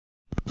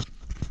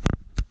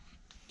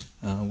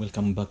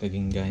Welcome back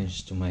again,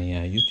 guys, to my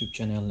YouTube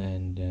channel,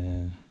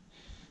 and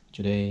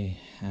today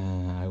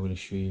I will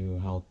show you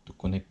how to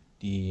connect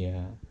the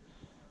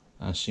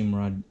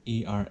Simrad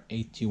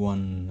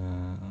AR-81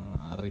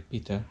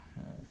 repeater.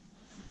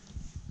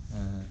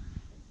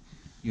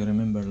 You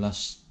remember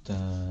last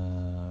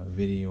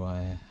video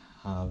I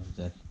have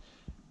that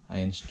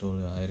I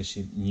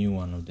received new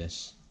one of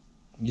this.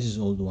 This is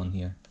old one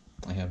here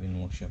I have in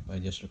workshop. I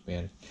just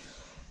repaired it,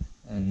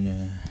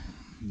 and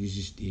this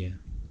is the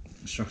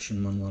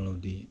instruction manual of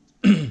the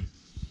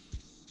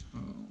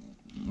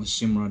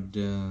Simrad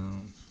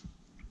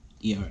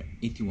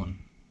AR-81.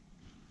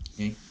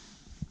 Okay,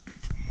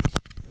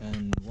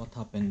 and what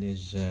happened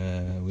is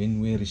when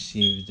we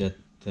received that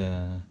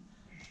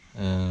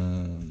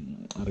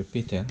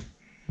repeater,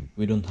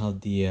 we don't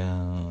have the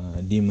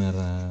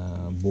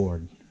dimmer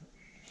board.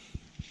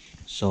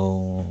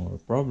 So the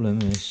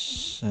problem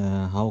is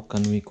how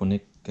can we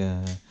connect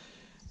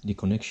the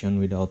connection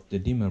without the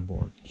dimmer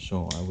board.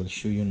 So I will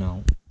show you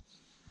now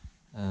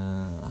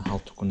how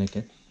to connect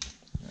it.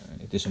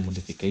 It is a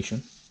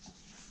modification.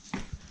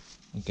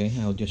 Okay,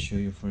 I'll just show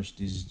you first.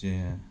 This is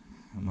the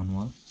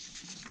manual.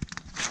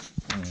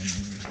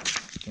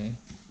 Okay,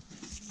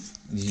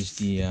 this is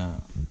the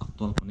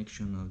actual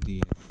connection of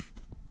the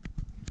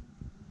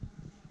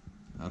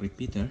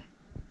repeater.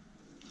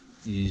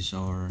 This is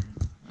our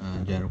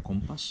gyro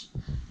compass.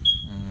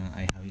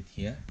 I have it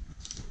here.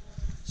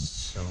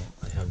 So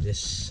I have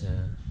this.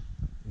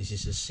 This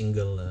is a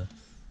single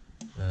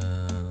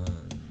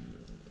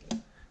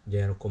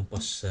gyro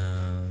compass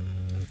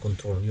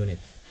control unit.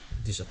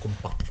 This is a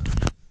compact.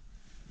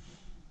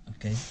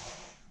 Okay.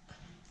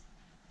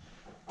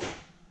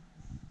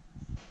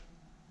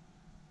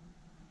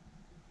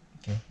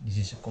 Okay, this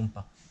is a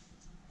compact.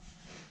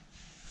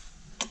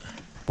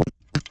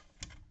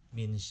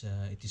 Means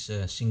it is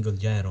a single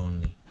gyro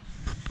only.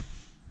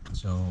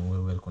 So we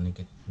will connect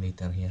it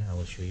later here. I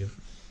will show you.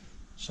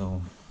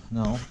 So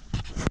now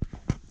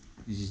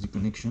this is the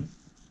connection,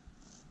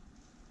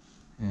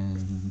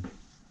 and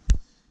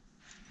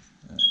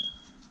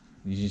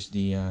this is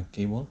the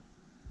cable.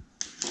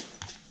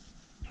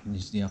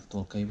 This is the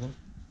actual cable.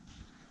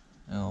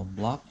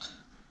 Black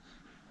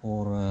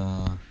for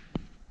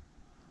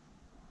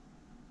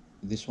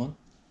this one.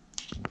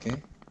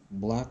 Okay,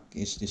 black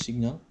is the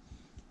signal.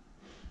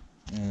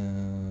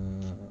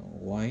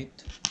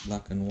 White,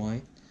 black and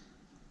white.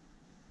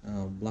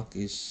 Black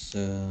is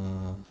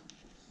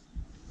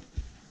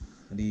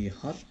the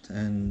hot,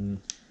 and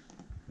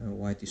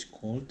white is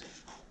cold.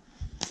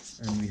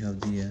 And we have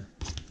the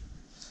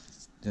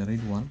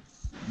red one.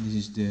 This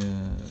is the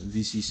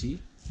VCC.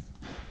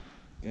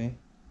 Okay,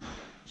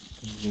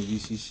 the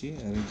VCC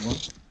red one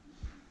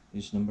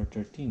is number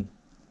 13.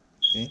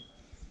 Okay,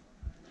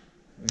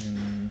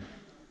 and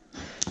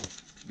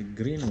the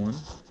green one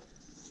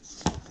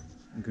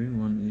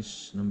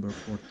is number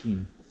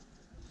 14.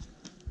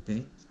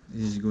 Okay,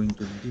 this is going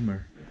to the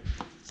dimmer,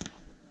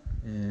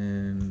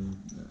 and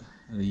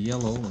the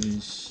yellow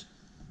is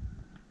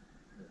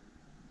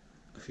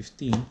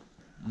 15,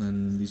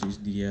 and this is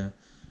the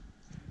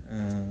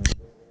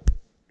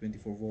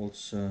 24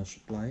 volts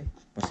supply,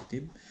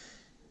 positive,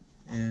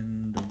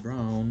 and the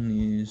brown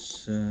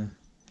is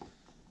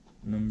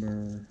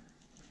number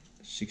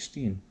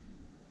 16.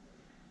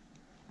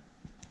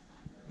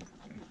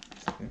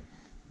 Okay,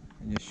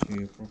 I just show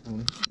you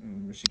properly.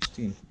 Number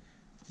 16.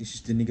 This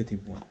is the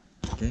negative one.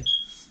 Okay,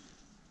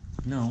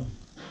 now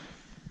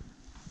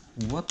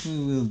what we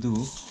will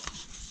do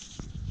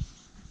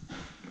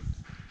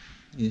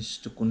is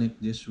to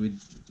connect this with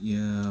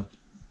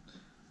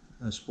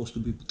supposed to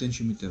be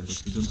potentiometer,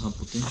 but we don't have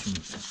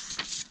potentiometer.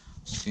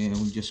 Okay, I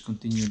will just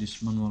continue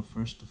this manual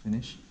first to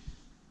finish.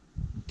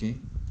 Okay,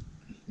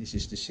 this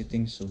is the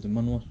settings of the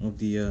manual of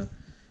the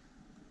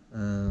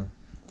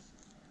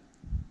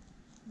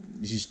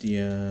this is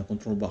the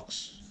control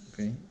box.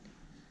 Okay,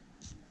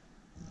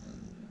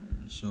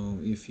 so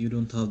if you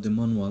don't have the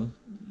manual,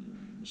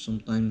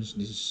 sometimes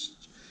this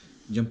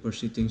jumper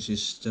settings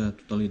is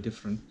totally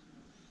different.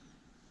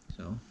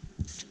 So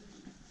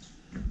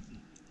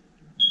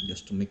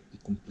just to make the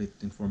complete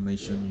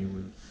information you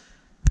will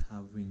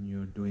have when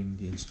you're doing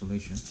the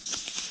installation.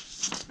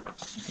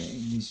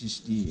 Okay, this is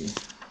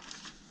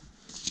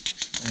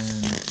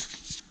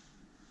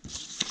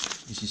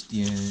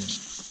the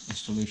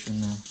installation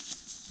now.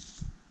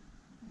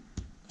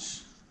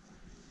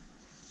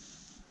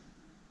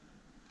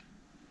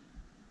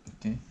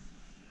 Okay,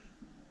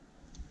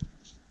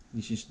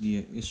 this is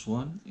the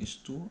S1,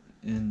 S2,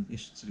 and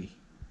S3.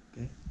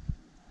 Okay,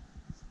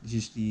 this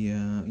is the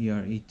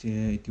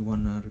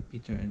AR-81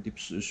 repeater and dip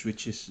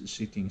switches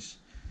settings.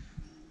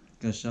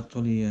 Because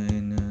actually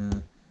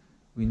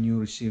when you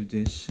receive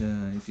this,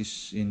 it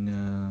is in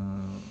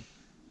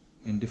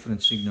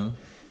different signal,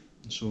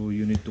 so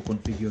you need to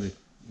configure it.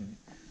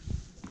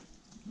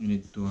 You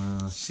need to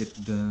set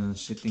the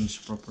settings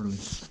properly.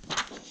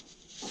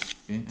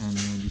 Okay, and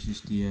this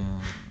is the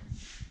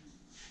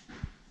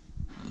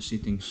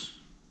settings.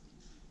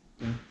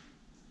 Okay.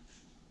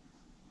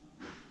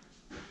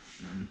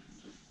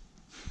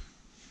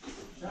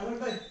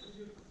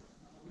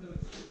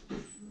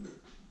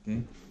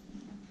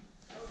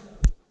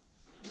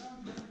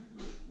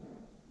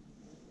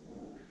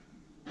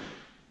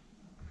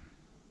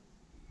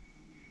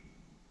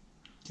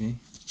 Okay,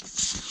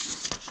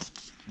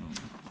 so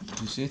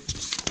this is it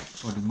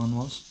for the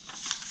manuals.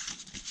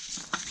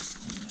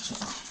 So,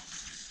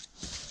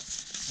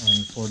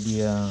 and for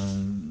the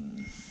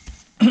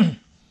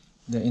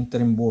the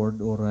interim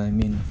board, or I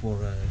mean for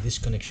this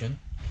connection.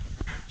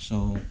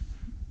 So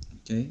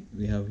okay,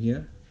 we have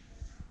here.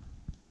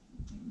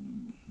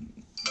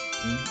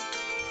 Okay.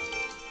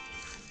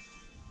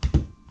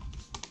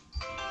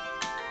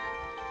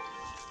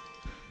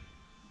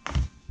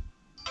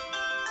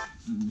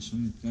 Let me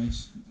show it,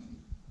 guys.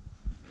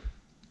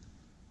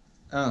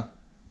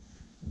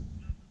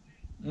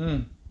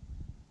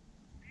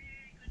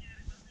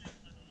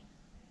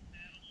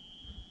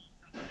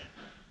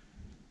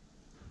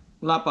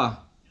 Wala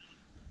pa.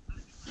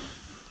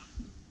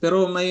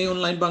 Pero may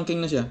online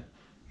banking na siya.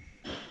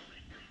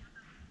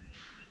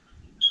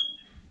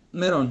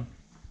 Meron.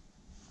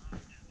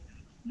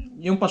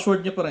 Yung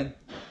password niya pa rin.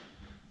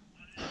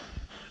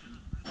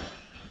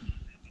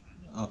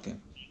 Okay.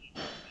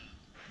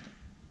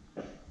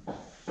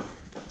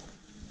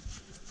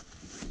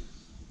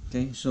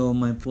 Okay, so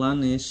my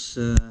plan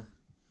is,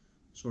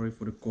 sorry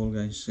for the call,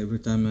 guys. Every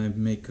time I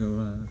make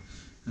a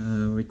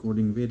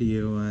recording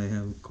video, I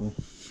have a call.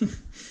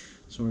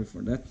 Sorry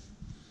for that.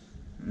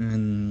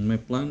 And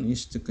my plan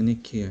is to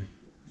connect here.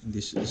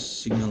 This is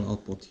signal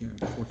output here,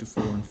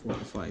 44 and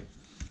 45.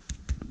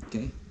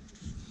 Okay.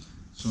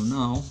 So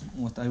now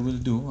what I will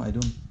do, I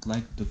don't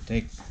like to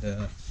take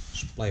the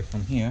supply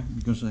from here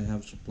because I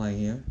have supply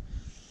here.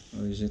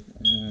 Or is it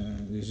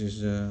this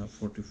is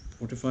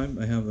 45.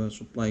 I have a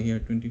supply here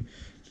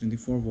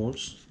 24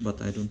 volts,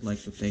 but I don't like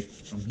to take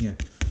from here.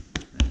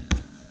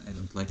 I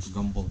don't like to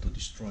gamble to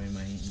destroy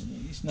my,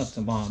 it's not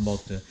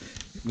about the,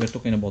 we're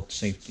talking about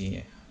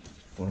safety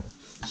for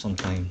some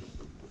time.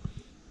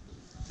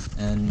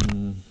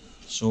 And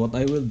so what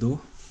I will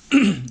do,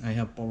 I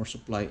have power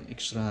supply,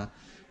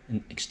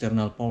 an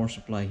external power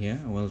supply here.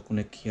 I will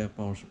connect here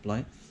power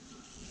supply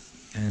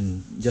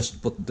and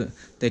just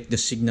take the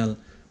signal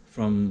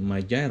from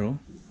my gyro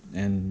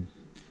and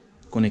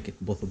connect it,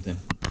 both of them.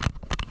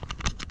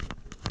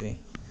 Okay.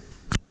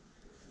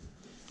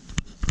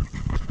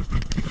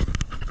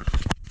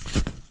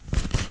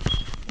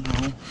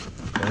 Now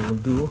what I will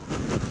do,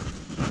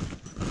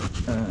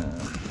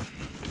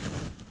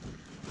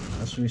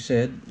 as we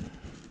said,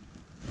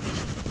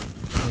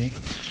 okay,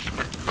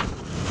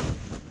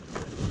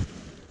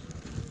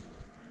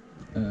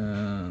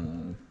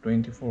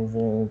 24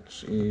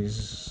 volts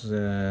is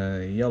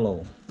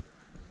yellow,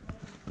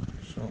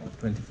 so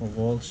 24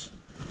 volts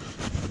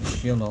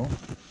is yellow.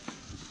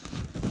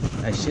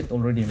 I set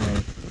already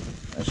my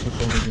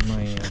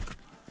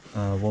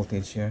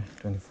voltage here,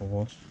 24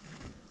 volts.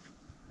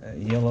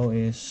 Yellow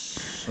is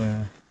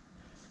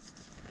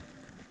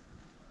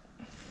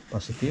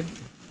positive,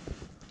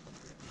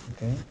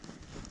 okay,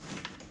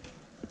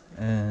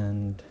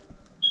 and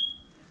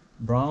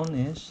brown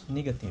is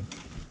negative.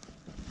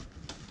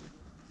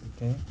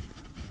 Okay,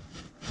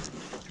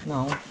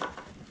 now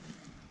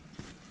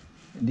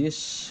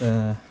this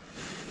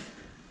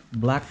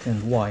black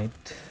and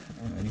white,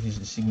 this is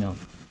the signal.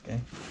 Okay,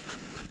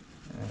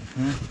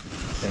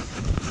 take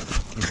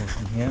cable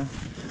from here,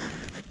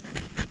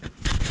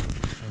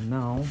 and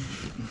now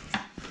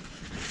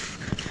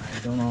I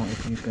don't know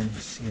if you can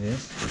see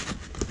this.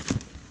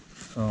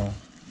 So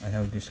I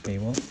have this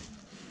cable.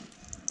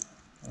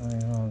 I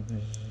have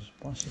this is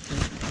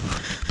positive.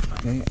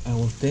 Okay, I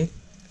will take.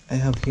 I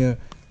have here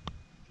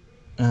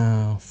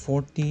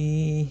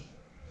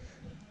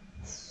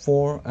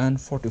 44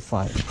 and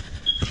 45.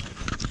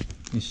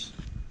 This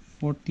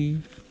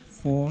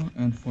 44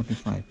 and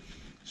 45.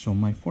 So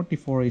my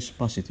 44 is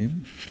positive.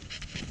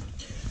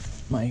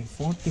 My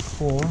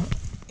 44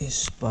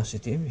 is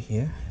positive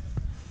here.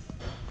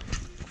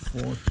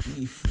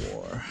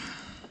 44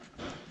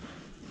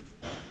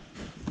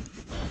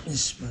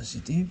 is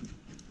positive,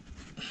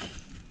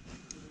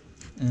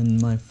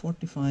 and my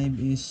 45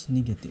 is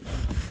negative.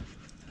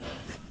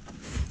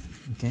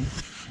 Okay,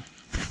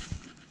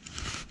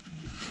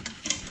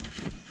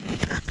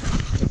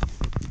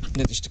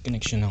 that is the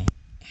connection now.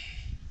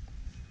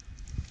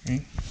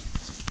 Okay,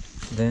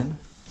 then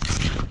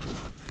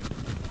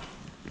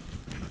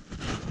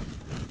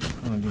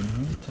in the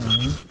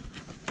meantime,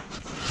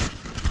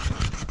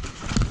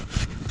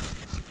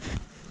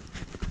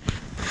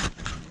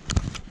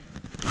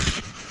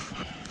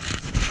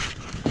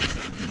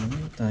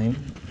 I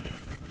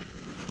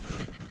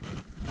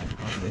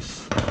have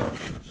this.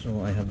 So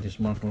I have this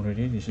mark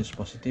already. This is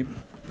positive.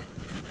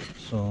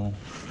 So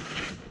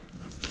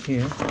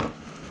here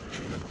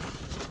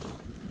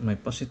my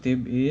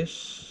positive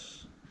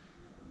is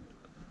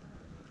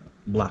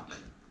black,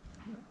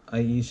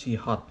 IEC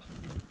hot.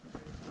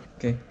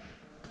 Okay,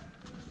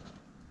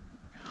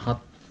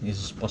 hot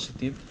is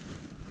positive,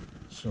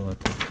 so I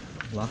put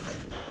black.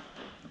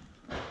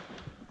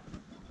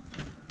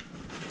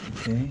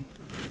 Okay,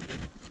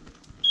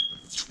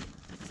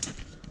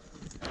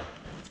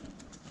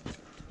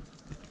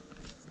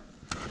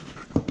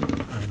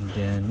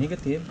 and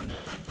negative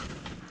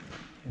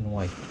in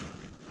white.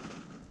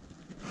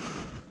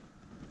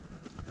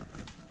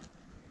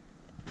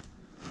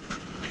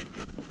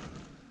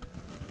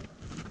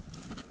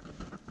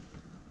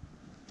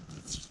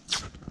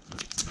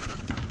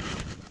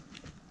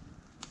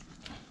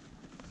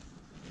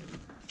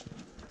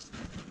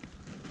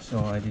 so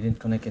I didn't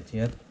connect it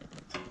yet.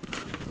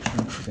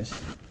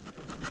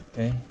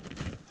 Okay,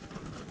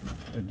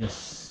 we'll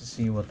just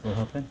see what will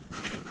happen.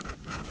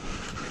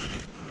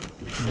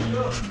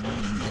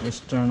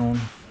 Let's turn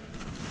on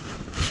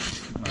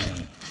my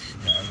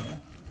gyro.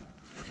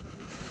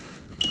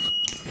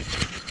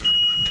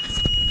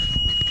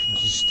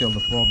 This is still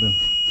the problem.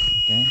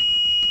 Okay,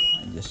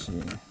 I just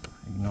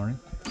ignore it.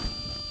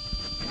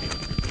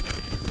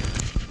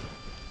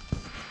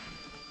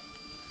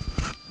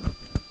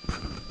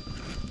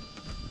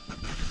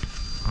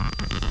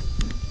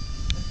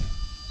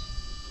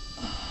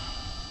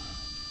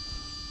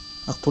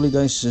 Actually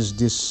guys,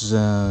 this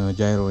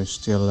gyro is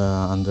still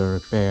under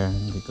repair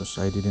because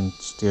I didn't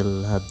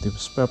still have the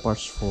spare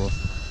parts for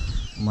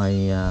my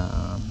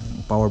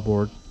power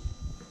board.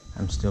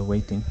 I'm still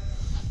waiting.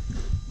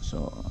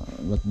 So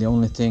but the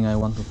only thing I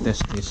want to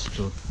test is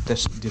to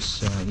test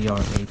this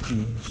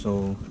AR-80.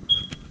 So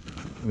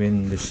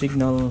when the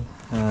signal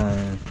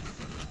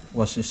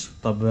was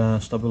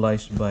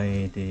stabilized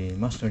by the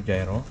master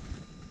gyro,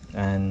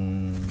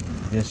 and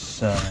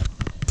this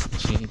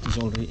see, it is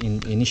already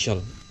in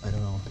initial. I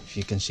don't know if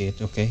you can see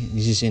it. Okay,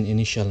 this is in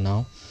initial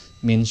now,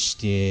 means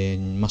the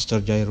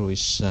master gyro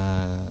is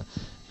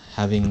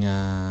having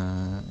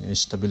a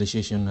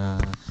stabilization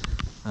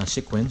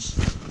sequence,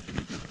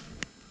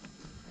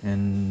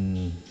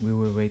 and we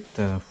will wait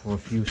for a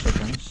few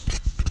seconds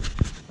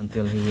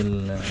until he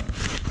will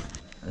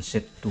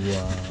set to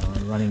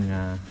running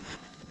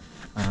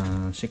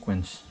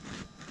sequence.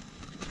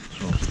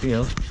 So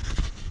still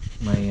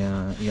my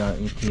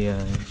AR-80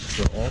 is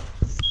still off,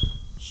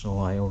 so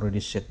I already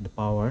set the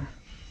power.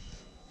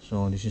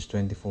 So this is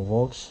 24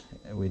 volts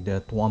with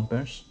 2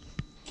 amperes.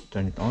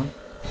 Turn it on.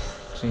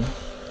 See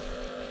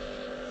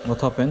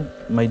what happened?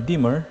 My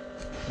dimmer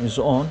is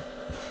on,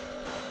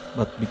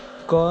 but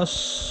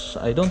because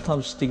I don't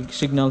have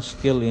signal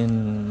still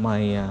in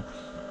my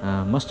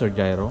master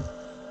gyro,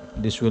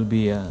 this will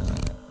be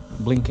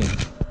blinking.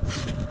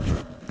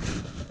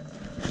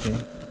 Okay.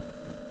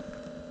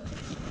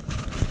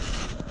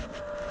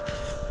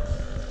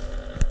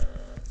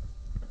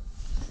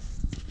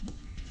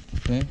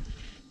 Okay,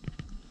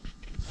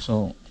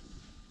 so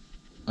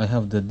I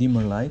have the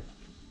dimmer light.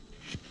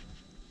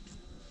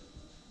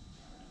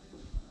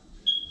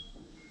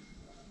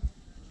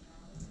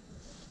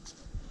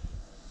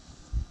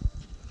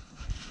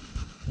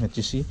 But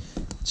you see,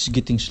 it's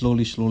getting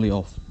slowly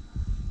off.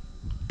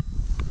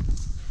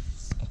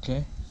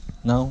 Okay,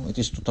 now it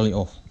is totally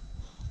off.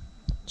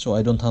 So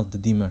I don't have the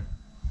dimmer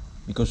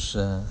because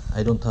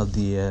I don't have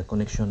the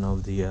connection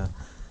of the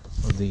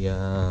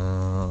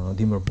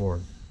dimmer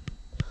board.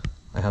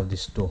 I have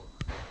this too.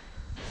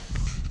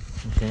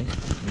 Okay,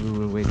 we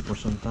will wait for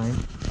some time.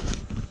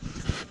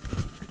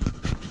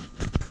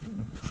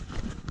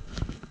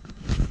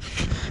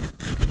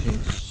 Okay,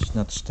 it's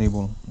not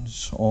stable.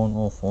 It's on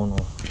off on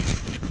off.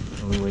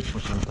 So we wait for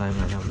some time.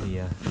 I have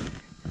the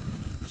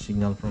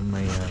signal from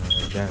my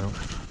gyro.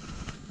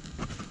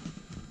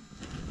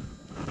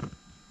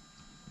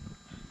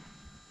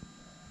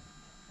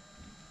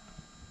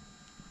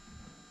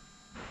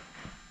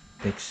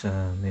 Takes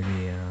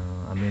maybe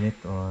a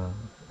minute or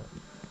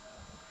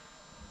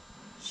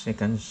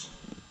seconds.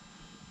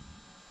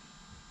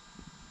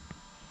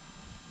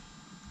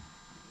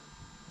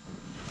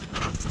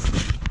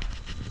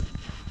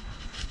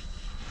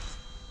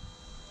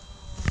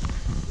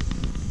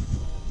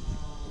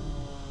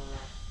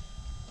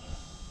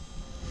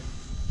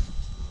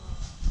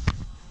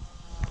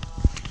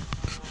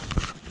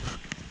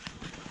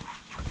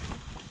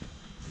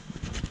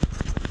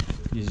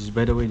 This is,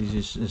 by the way, this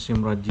is a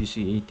Simrad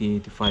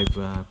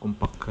GC8085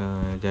 compact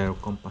gyro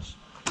compass.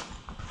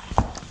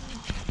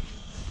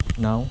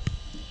 Now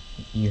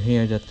you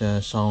hear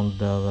that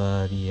sound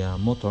of the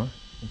motor.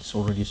 It's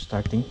already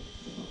starting,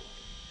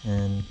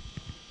 and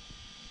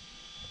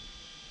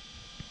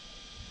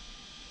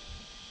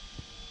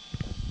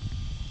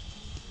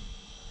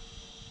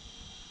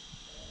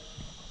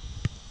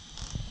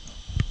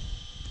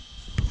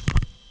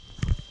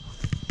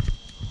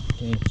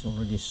okay, it's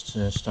already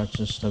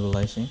starts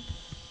stabilizing.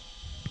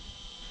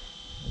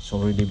 It's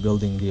already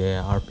building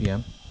the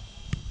RPM.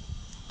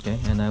 Okay,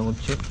 and I will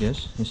check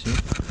this. You see,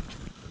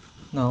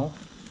 now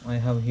I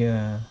have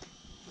here,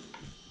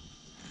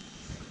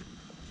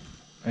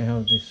 I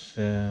have this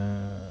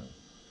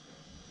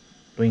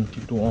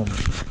 22 ohms.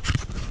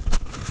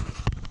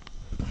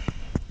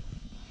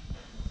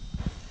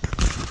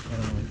 I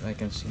don't know if I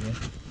can see it.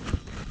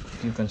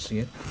 If you can see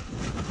it.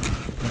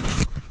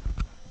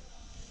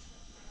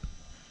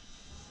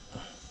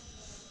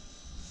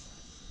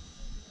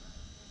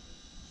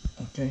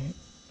 Okay,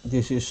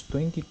 this is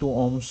 22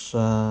 ohms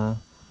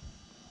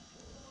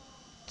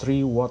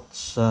 3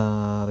 watts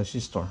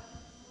resistor.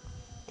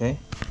 Okay,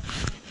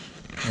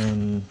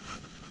 and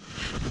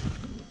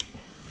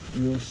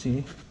you will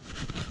see,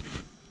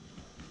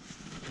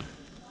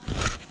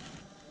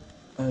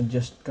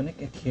 just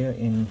connect it here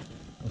in.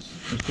 You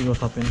see what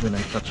happens when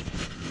I touch.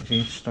 See,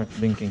 it start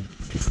blinking.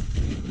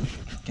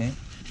 Okay,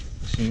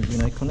 see,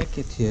 when I connect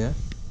it here,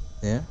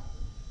 there,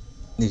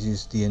 This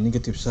is the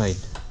negative side.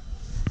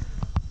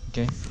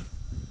 Okay,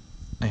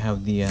 I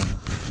have the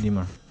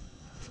dimmer.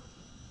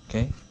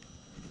 Okay,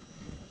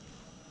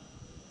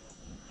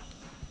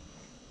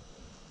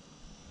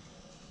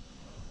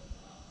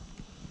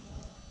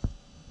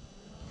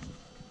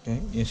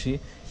 you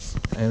see,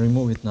 I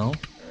remove it now.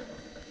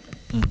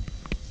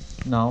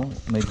 Now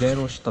my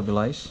gyro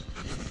stabilize.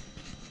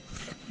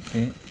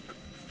 Okay,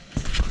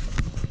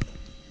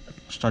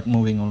 start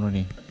moving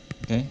already.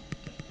 Okay.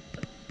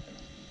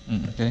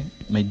 Okay,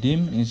 my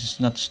dim is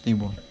not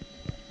stable.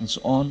 It's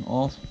on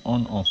off.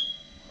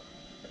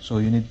 So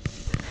you need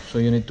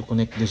to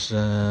connect this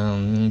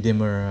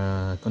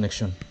dimmer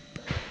connection.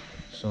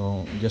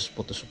 So just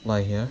put the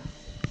supply here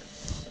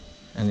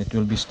and it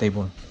will be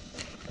stable.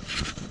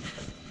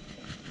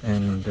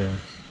 And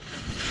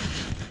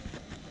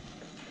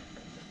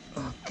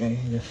okay,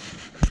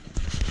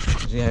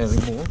 see, I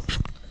remove,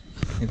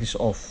 it is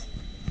off.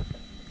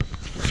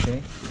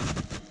 Okay,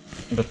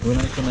 but when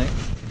I connect,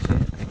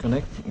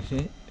 you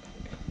see,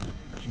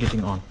 it's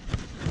getting on.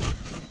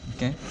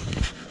 Okay,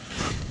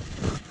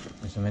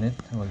 just a minute,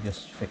 I will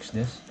just fix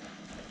this.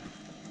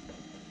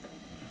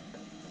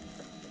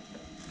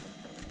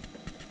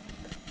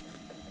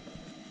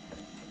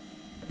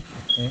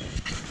 Okay,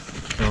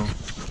 so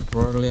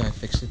probably I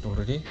fixed it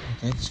already.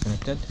 Okay, it's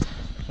connected.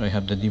 So I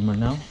have the dimmer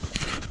now.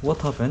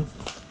 What happened?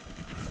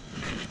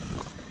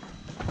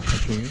 I'll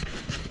show you.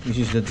 This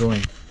is the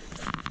drawing.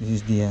 This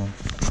is the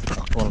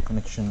actual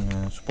connection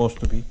supposed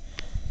to be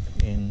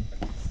in.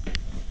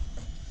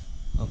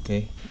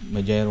 Okay,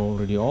 my gyro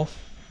already off,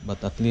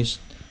 but at least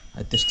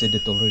I tested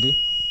it already.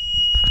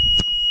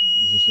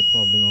 This is the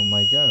problem of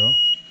my gyro.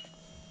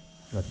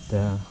 But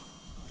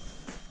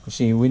you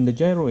see, when the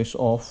gyro is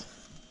off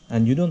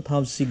and you don't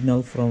have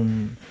signal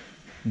from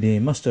the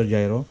master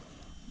gyro,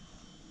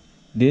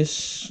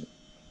 this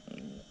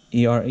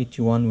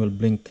AR-81 will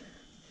blink,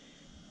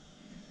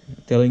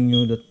 telling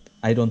you that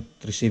I don't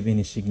receive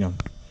any signal.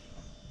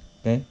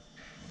 Okay,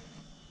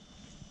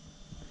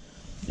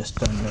 just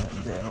turn the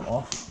gyro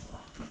off.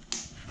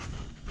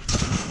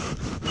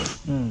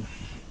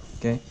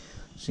 Okay,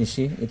 so you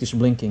see, it is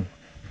blinking.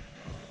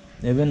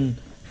 Even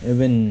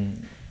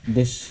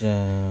this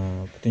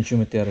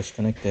potentiometer is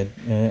connected,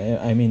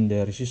 I mean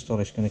the resistor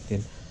is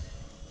connected,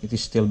 it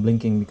is still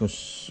blinking,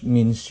 because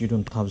means you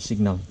don't have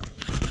signal.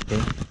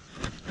 Okay,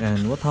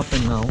 and what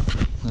happened now,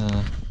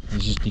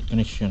 this is the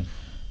connection.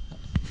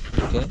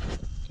 Okay,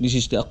 this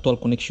is the actual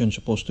connection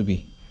supposed to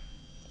be,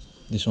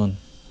 this one,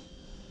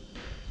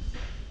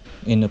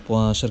 in a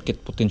circuit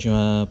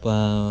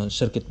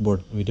circuit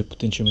board with the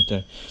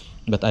potentiometer,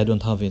 but I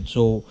don't have it.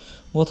 So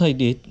what I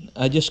did,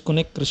 I just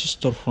connect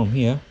resistor from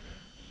here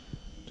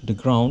to the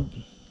ground.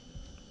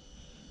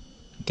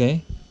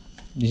 Okay,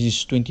 this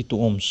is 22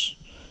 ohms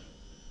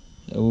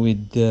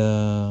with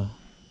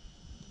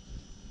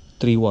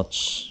 3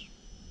 watts,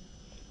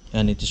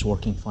 and it is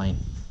working fine.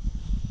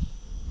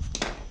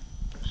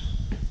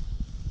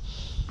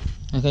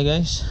 Okay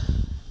guys,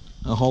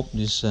 I hope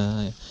this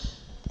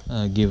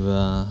give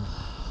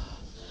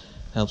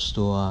helps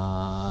to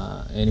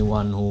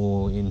anyone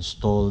who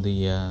install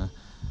the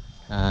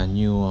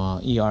new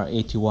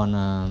AR-81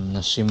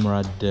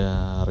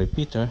 Simrad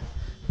repeater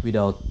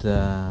without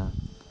the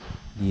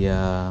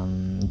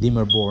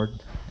dimmer board.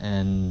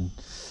 And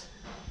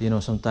you know,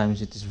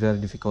 sometimes it is very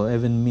difficult.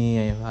 Even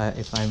me, if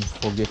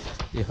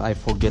I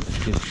forget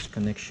these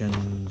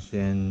connections,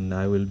 and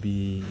I will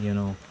be, you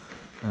know,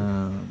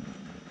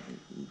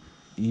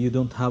 you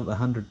don't have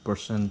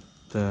 100%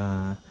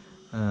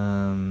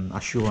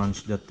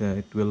 assurance that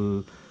it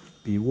will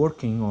be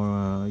working,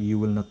 or you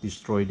will not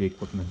destroy the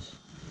equipment.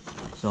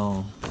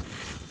 So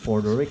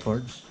for the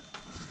records,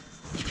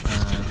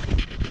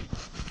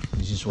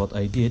 this is what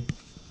I did,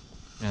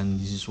 and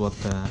this is what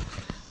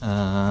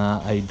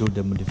I do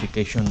the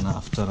modification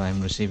after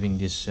I'm receiving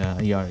this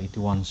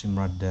AR-81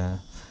 Simrad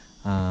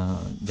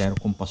gyro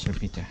compass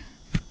repeater.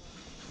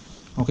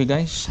 Okay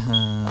guys,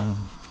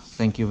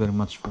 thank you very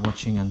much for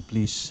watching, and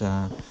please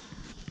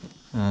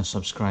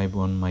subscribe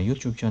on my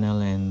YouTube channel,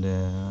 and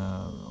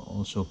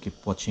also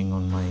keep watching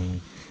on my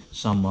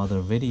some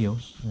other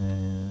videos.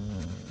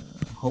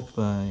 Hope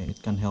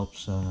it can help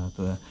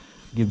to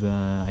give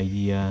an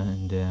idea,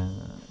 and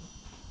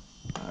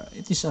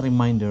it is a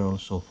reminder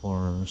also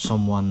for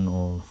someone,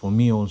 or for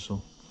me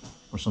also,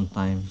 or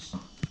sometimes.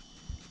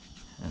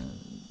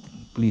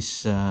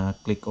 Please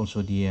click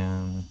also the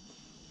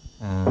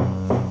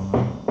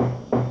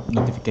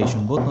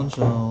notification button,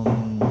 so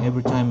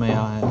every time I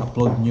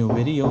upload new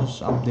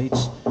videos,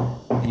 updates,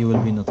 you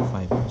will be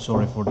notified.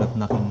 Sorry for that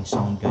knocking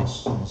sound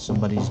guys,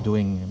 somebody is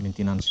doing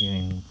maintenance here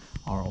in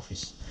our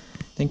office.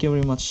 Thank you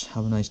very much,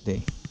 have a nice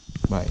day,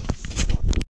 bye.